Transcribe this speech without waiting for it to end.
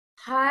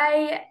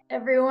Hi,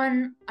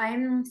 everyone.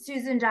 I'm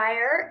Susan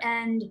Dyer,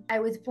 and I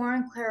was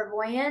born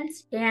clairvoyant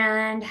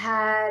and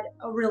had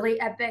a really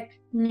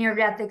epic near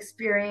death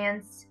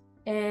experience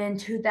in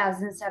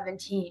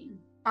 2017.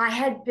 I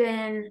had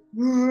been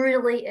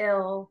really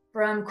ill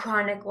from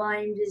chronic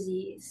Lyme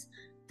disease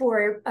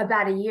for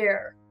about a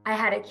year. I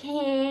had a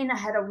cane, I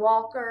had a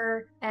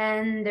walker,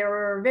 and there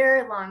were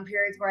very long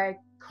periods where I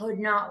could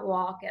not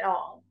walk at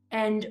all.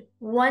 And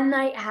one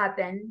night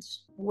happened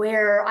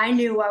where I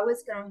knew I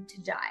was going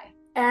to die.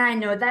 And I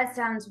know that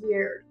sounds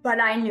weird, but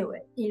I knew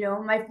it.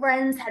 My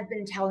friends had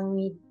been telling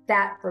me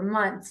that for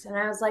months. And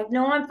I was like,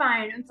 no, I'm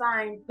fine, I'm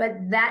fine. But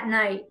that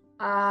night,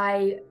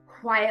 I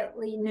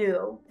quietly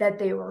knew that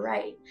they were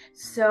right.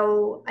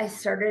 So I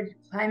started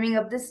climbing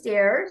up the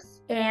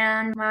stairs,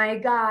 and my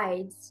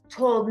guides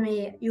told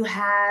me, you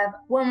have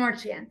one more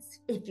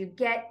chance if you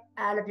get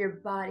out of your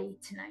body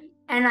tonight.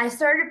 And I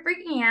started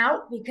freaking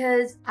out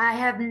because I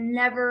have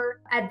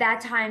never at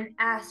that time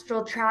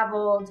astral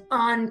traveled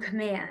on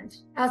command.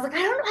 I was like,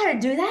 I don't know how to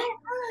do that. I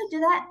don't know how to do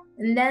that.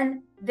 And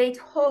then they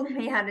told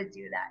me how to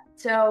do that.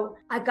 So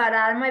I got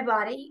out of my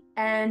body,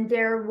 and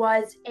there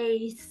was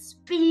a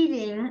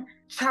speeding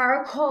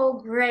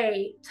charcoal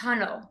gray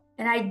tunnel.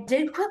 And I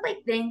did quickly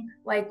think,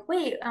 like,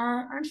 wait,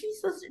 aren't you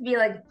supposed to be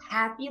like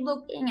happy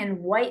looking and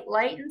white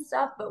light and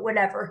stuff? But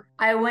whatever.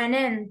 I went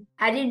in.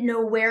 I didn't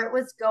know where it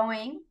was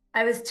going.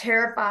 I was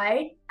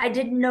terrified. I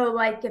didn't know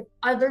like if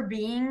other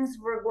beings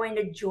were going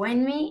to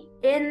join me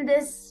in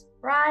this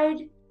ride.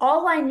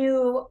 All I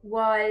knew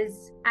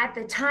was at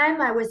the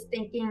time I was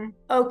thinking,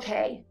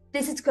 okay,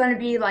 this is going to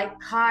be like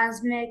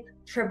cosmic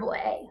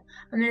AAA.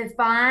 I'm going to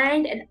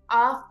find an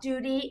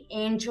off-duty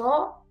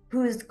angel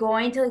who's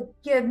going to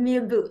give me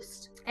a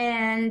boost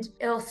and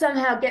it'll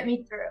somehow get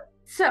me through.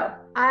 So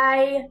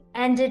I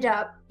ended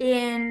up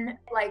in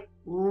like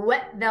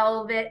wet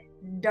velvet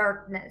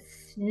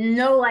darkness,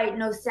 no light,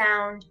 no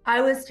sound.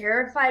 I was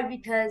terrified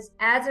because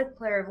as a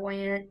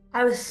clairvoyant,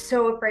 I was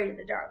so afraid of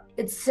the dark.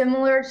 It's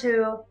similar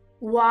to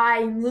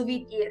why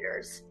movie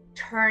theaters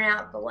turn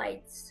out the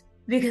lights,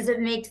 because it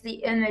makes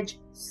the image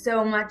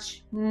so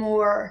much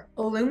more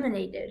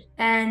illuminated.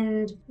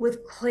 And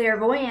with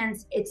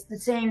clairvoyance, it's the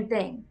same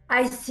thing.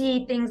 I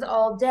see things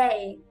all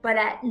day, but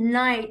at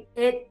night,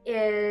 it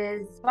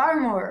is far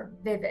more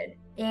vivid.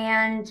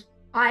 And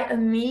I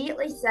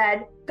immediately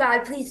said,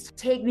 God, please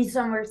take me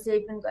somewhere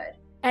safe and good.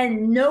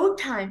 And no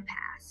time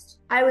passed.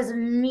 I was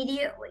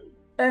immediately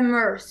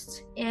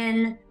immersed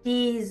in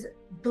these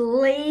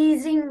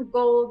blazing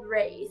gold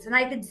rays, and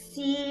I could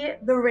see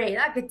the rays.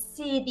 I could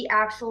see the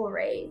actual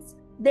rays.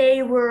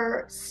 They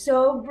were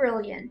so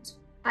brilliant.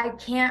 I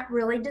can't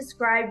really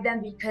describe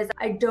them because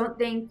I don't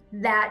think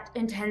that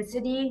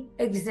intensity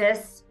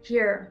exists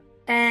here.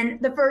 And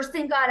the first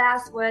thing God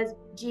asked was,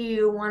 do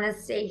you want to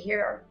stay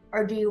here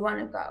or do you want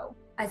to go?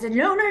 I said,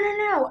 no, no, no,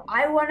 no.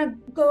 I want to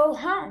go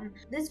home.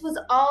 This was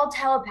all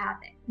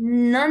telepathic.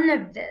 None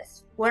of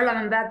this, what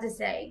I'm about to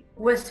say,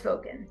 was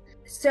spoken.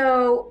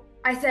 So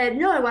I said,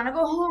 no, I want to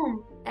go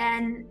home.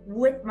 And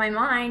with my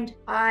mind,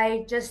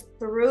 I just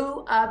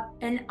threw up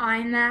an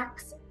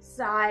IMAX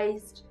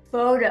sized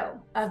photo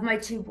of my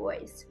two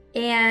boys.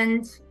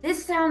 And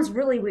this sounds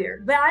really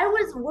weird, but I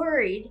was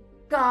worried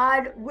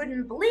God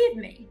wouldn't believe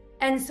me.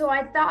 And so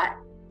I thought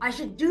I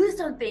should do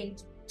something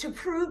to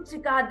prove to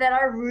God that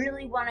I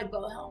really want to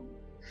go home.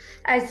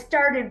 I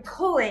started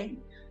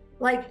pulling,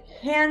 like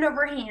hand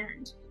over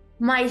hand,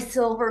 my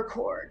silver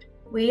cord.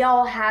 We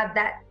all have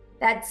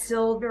that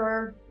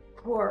silver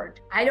cord.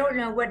 I don't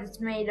know what it's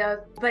made of,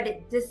 but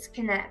it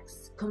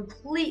disconnects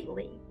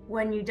completely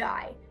when you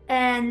die.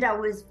 And I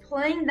was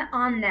pulling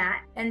on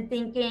that and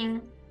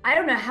thinking, I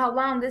don't know how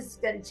long this is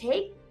going to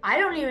take. I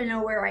don't even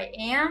know where I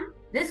am.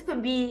 This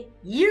could be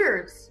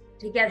years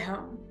to get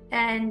home.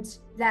 And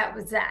that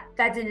was that.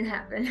 That didn't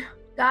happen.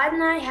 God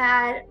and I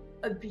had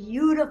a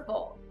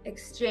beautiful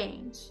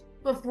exchange.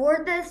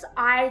 Before this,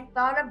 I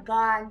thought of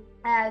God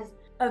as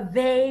a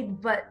vague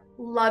but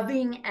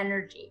loving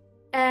energy.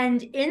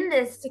 And in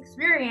this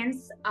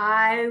experience,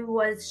 I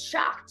was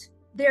shocked.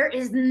 There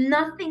is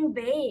nothing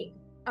vague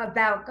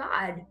about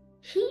God.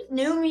 He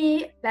knew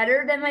me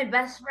better than my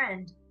best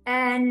friend.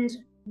 And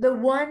the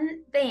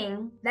one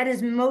thing that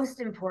is most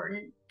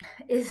important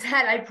is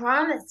that I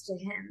promised to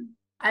him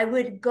I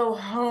would go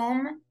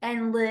home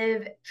and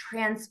live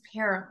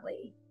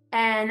transparently.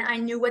 And I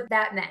knew what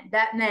that meant.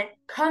 That meant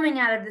coming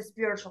out of the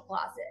spiritual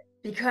closet,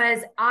 because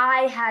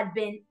I had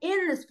been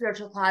in the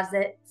spiritual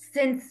closet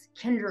since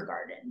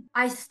kindergarten.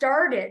 I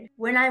started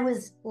when I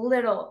was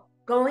little,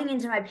 going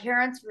into my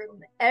parents' room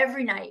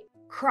every night,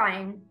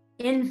 crying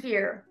in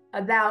fear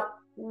about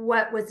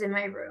what was in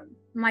my room.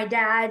 My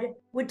dad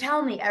would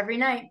tell me every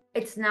night,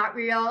 it's not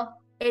real.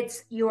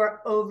 It's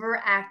your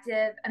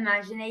overactive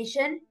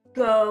imagination.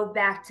 Go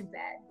back to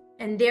bed.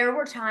 And there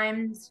were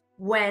times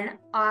when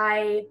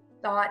I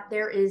thought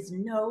there is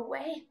no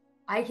way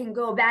I can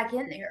go back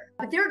in there.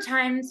 But there were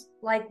times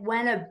like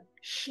when a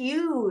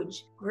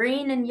huge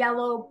green and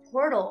yellow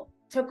portal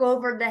took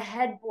over the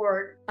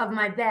headboard of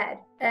my bed.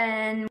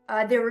 And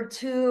there were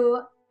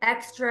two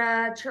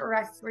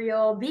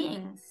extraterrestrial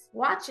beings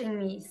watching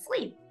me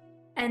sleep.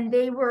 And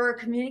they were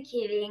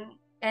communicating,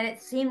 and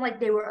it seemed like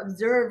they were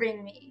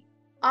observing me.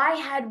 I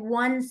had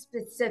one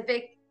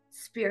specific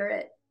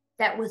spirit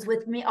that was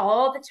with me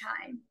all the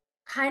time,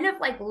 kind of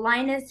like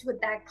Linus with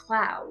that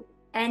cloud.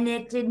 And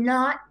it did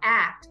not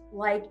act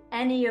like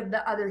any of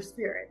the other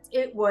spirits.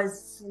 It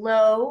was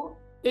slow,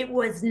 it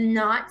was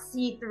not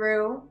see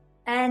through,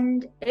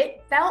 and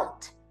it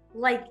felt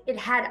like it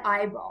had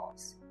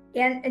eyeballs.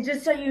 And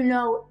just so you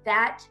know,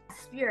 that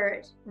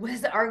spirit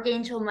was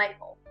Archangel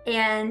Michael,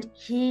 and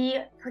he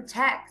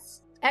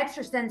protects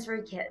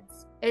extrasensory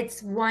kids.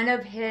 It's one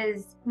of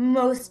his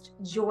most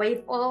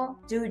joyful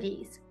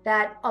duties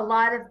that a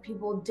lot of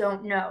people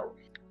don't know.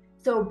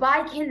 So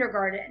by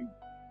kindergarten,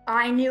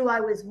 I knew I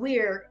was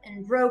weird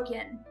and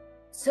broken.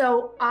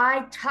 So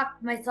I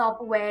tucked myself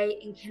away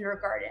in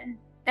kindergarten.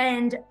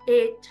 And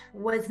it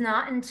was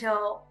not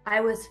until I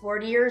was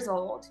 40 years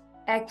old,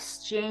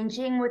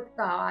 exchanging with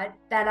God,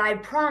 that I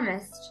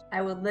promised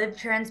I would live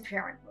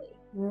transparently,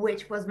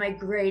 which was my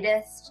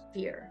greatest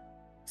fear.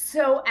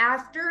 So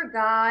after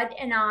God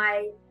and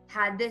I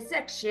had this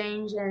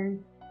exchange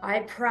and I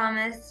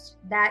promised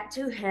that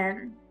to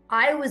him,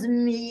 I was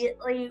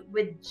immediately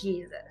with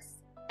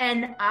Jesus.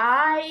 And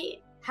I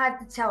have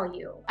to tell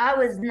you, I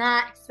was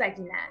not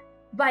expecting that.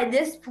 By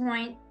this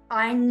point,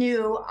 I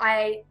knew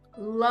I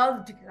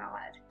loved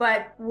God,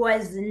 but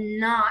was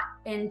not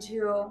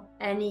into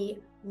any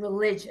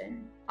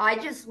religion. I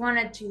just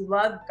wanted to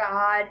love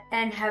God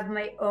and have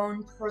my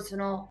own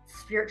personal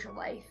spiritual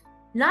life.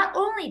 Not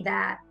only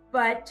that,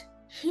 but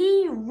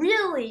he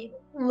really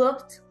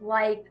looked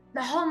like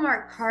the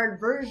Hallmark card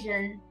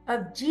version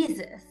of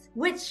Jesus,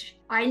 which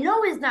I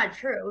know is not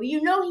true.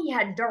 You know, he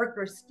had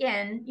darker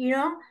skin, you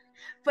know?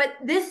 But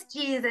this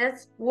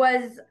Jesus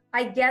was,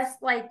 I guess,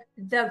 like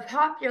the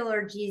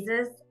popular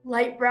Jesus,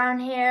 light brown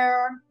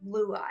hair,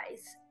 blue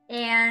eyes.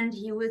 And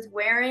he was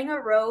wearing a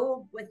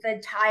robe with a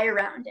tie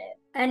around it.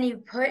 And he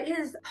put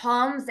his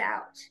palms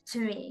out to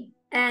me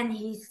and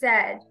he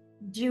said,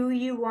 "Do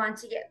you want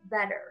to get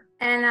better?"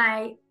 And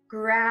I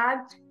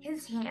grabbed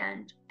his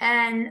hand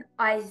and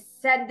I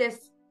said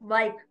this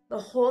like the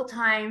whole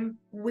time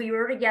we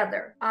were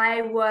together.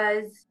 I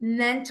was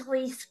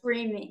mentally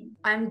screaming,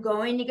 "I'm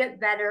going to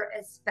get better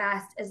as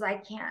fast as I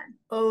can,"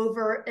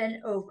 over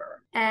and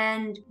over.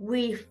 And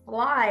we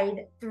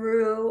flied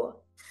through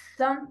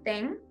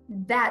something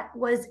that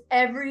was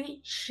every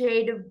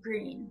shade of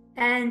green.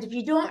 And if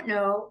you don't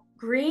know,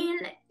 green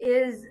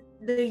is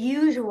the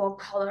usual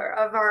color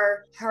of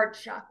our heart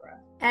chakra.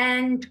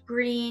 And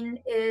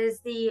green is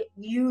the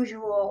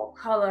usual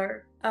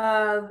color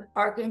of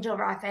Archangel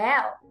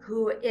Raphael,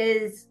 who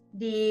is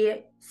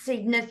the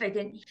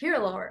significant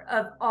healer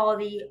of all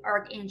the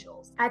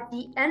archangels. At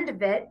the end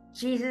of it,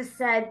 Jesus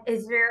said,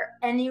 "Is there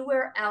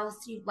anywhere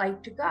else you'd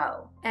like to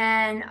go?"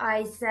 And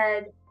I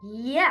said,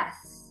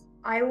 "Yes,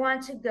 I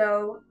want to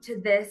go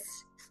to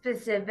this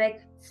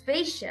specific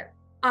spaceship."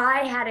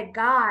 I had a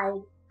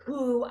guide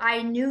who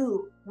I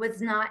knew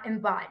was not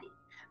embodied,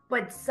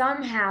 but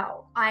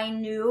somehow I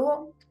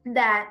knew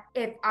that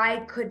if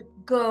I could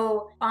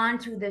go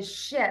onto the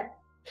ship,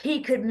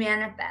 he could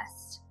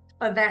manifest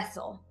a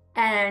vessel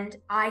and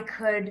I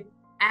could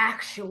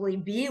actually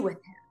be with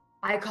him.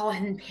 I call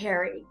him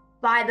Perry.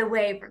 By the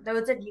way, for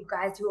those of you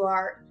guys who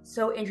are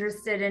so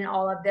interested in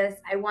all of this,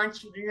 I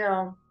want you to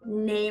know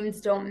names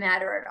don't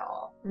matter at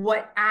all.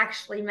 What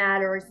actually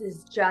matters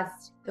is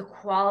just the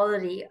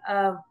quality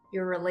of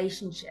your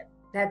relationship.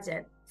 That's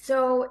it.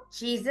 So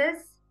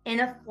Jesus,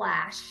 in a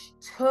flash,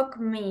 took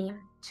me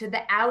to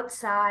the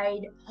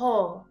outside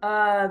hull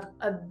of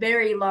a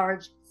very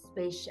large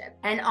spaceship.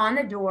 And on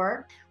the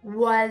door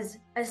was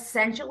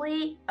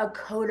essentially a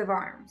coat of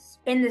arms.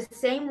 In the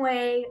same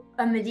way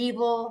a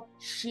medieval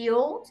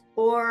shield,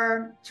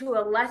 or to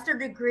a lesser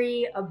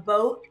degree, a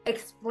boat,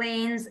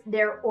 explains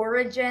their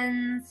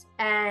origins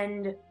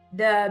and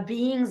the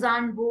beings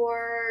on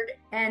board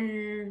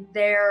and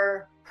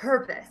their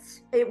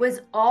purpose. It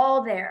was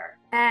all there.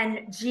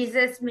 And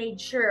Jesus made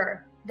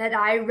sure that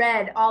I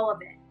read all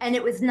of it. And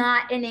it was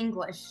not in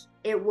English.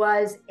 It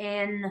was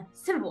in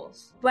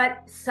symbols.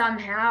 But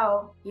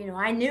somehow,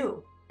 I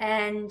knew.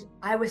 And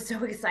I was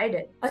so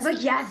excited. I was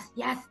like, yes,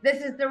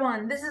 this is the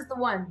one. This is the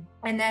one.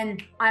 And then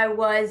I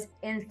was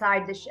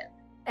inside the ship.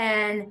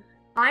 And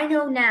I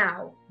know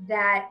now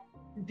that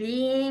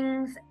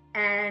beings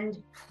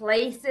and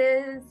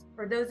places,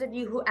 for those of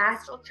you who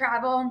astral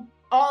travel,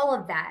 all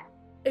of that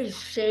is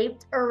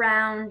shaped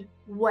around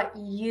what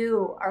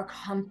you are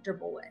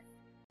comfortable with,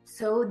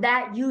 so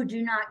that you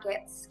do not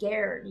get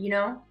scared,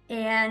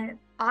 And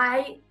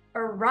I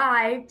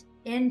arrived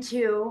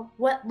into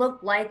what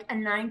looked like a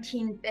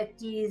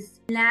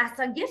 1950s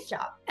NASA gift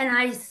shop. And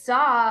I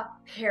saw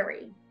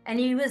Perry, and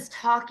he was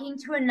talking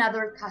to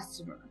another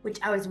customer, which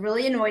I was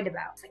really annoyed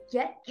about. I was like,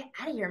 get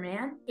out of here,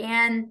 man.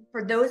 And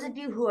for those of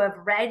you who have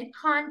read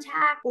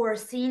Contact or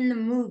seen the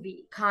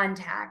movie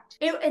Contact,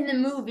 in the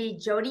movie,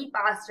 Jodie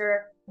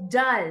Foster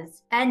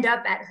does end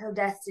up at her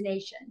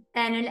destination,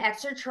 and an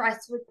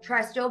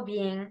extraterrestrial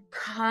being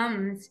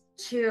comes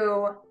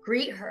to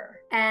greet her,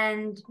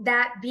 and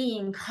that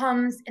being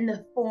comes in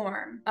the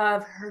form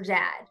of her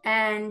dad,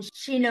 and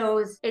she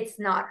knows it's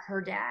not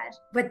her dad,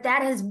 but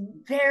that is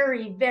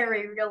very,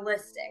 very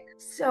realistic.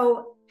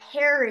 So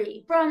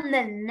Harry, from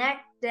the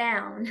neck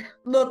down,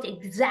 looked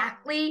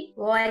exactly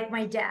like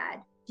my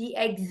dad, the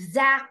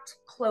exact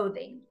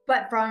clothing,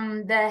 but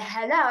from the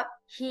head up,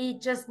 he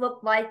just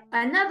looked like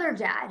another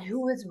dad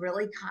who was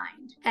really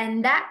kind.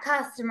 And that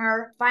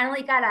customer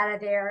finally got out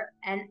of there,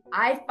 and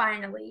I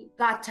finally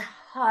got to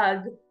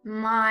hug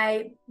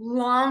my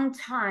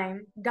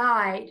longtime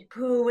guide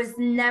who was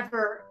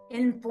never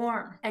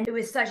informed. And it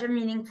was such a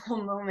meaningful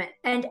moment.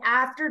 And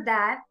after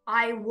that,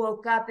 I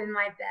woke up in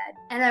my bed.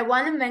 And I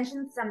want to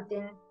mention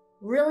something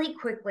really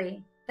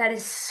quickly that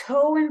is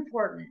so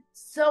important,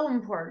 so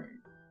important.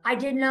 I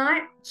did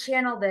not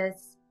channel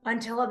this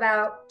until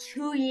about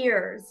 2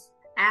 years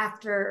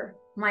after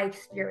my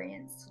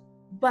experience.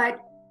 But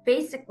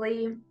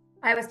basically,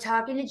 I was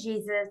talking to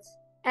Jesus,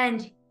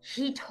 and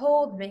he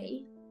told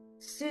me,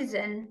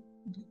 Susan,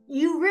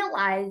 you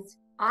realize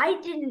I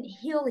didn't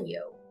heal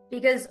you,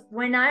 because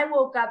when I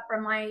woke up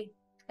from my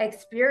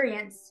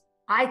experience,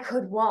 I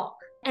could walk.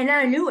 And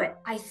I knew it.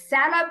 I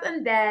sat up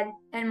in bed,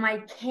 and my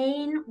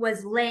cane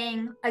was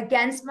laying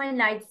against my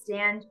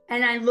nightstand,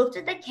 and I looked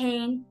at the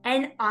cane,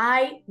 and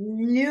I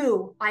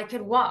knew I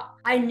could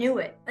walk. I knew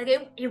it. Like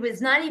it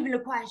was not even a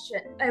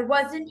question. I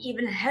wasn't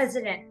even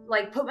hesitant,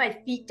 like put my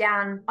feet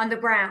down on the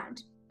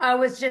ground. I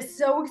was just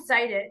so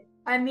excited.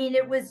 I mean,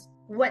 it was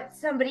what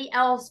somebody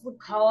else would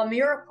call a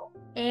miracle.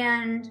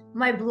 And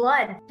my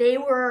blood, they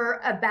were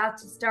about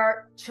to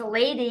start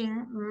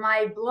chelating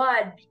my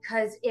blood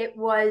because it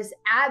was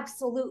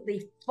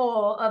absolutely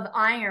full of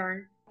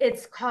iron.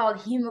 It's called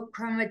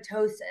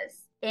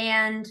hemochromatosis.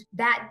 And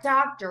that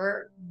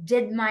doctor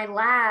did my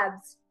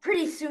labs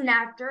pretty soon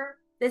after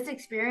this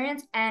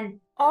experience, and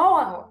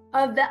all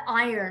of the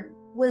iron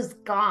was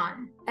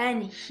gone.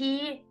 And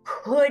he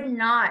could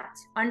not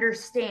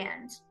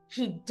understand.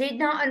 He did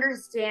not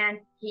understand.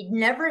 He'd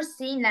never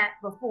seen that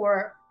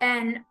before.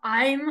 And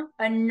I'm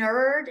a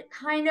nerd,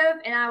 kind of.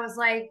 And I was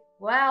like,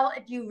 well,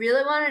 if you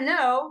really want to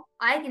know,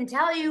 I can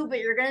tell you, but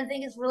you're going to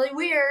think it's really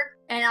weird.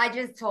 And I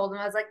just told him,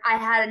 I was like, I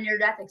had a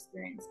near-death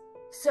experience.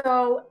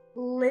 So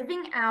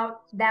living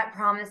out that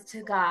promise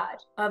to God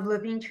of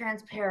living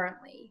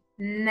transparently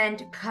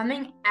meant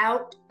coming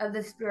out of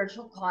the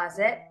spiritual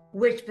closet,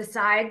 which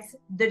besides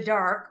the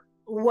dark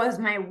was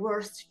my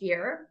worst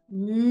fear.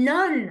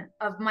 None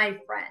of my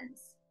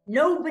friends,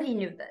 nobody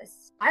knew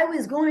this. I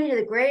was going to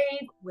the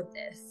grave with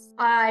this.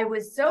 I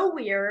was so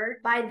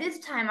weird. By this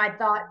time, I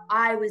thought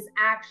I was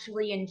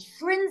actually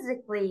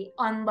intrinsically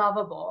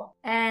unlovable.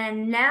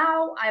 And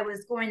now I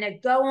was going to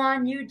go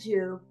on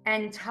YouTube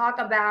and talk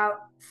about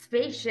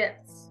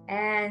spaceships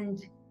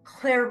and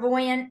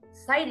clairvoyant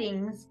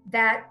sightings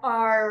that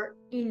are,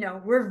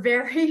 were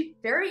very,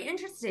 very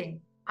interesting.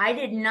 I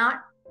did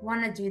not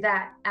want to do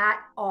that at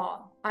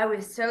all. I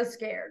was so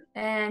scared.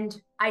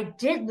 And I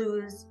did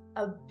lose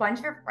a bunch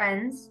of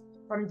friends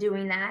from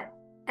doing that.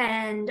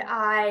 And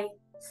I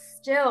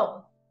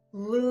still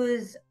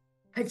lose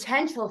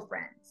potential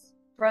friends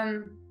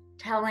from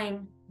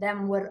telling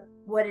them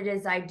what it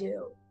is I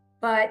do.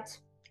 But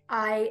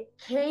I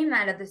came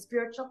out of the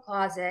spiritual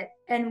closet,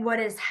 and what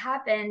has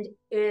happened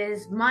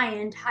is my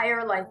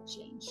entire life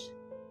changed.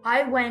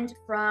 I went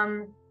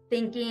from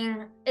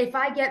thinking, if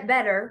I get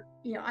better,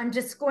 I'm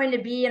just going to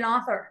be an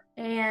author.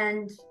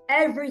 And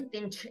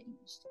everything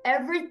changed.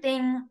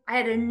 Everything, I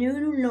had a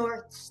new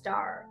North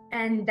Star,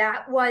 and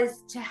that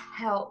was to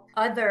help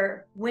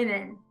other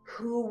women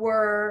who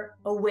were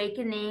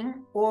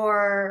awakening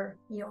or,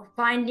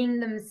 finding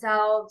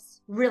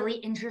themselves really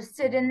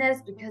interested in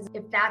this, because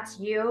if that's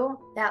you,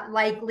 that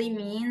likely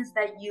means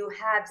that you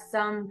have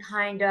some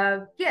kind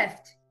of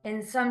gift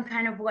in some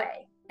kind of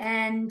way.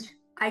 And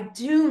I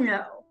do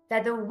know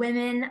that the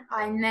women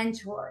I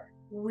mentor,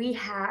 we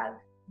have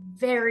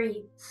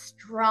very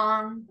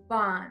strong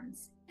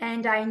bonds,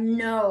 and I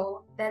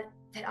know that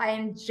I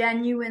am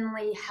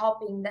genuinely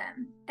helping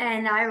them,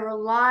 and I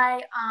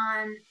rely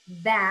on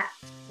that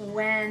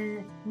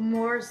when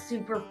more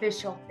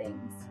superficial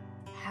things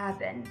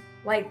happen,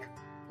 like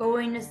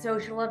going to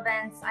social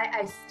events.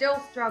 I still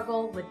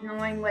struggle with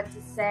knowing what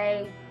to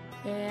say,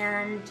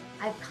 and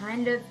I've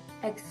kind of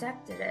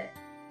accepted it,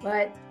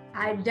 but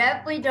I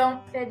definitely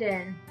don't fit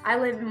in. I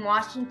live in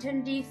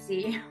Washington,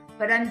 D.C.,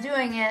 but I'm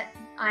doing it.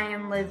 I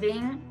am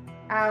living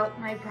out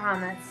my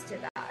promise to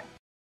God.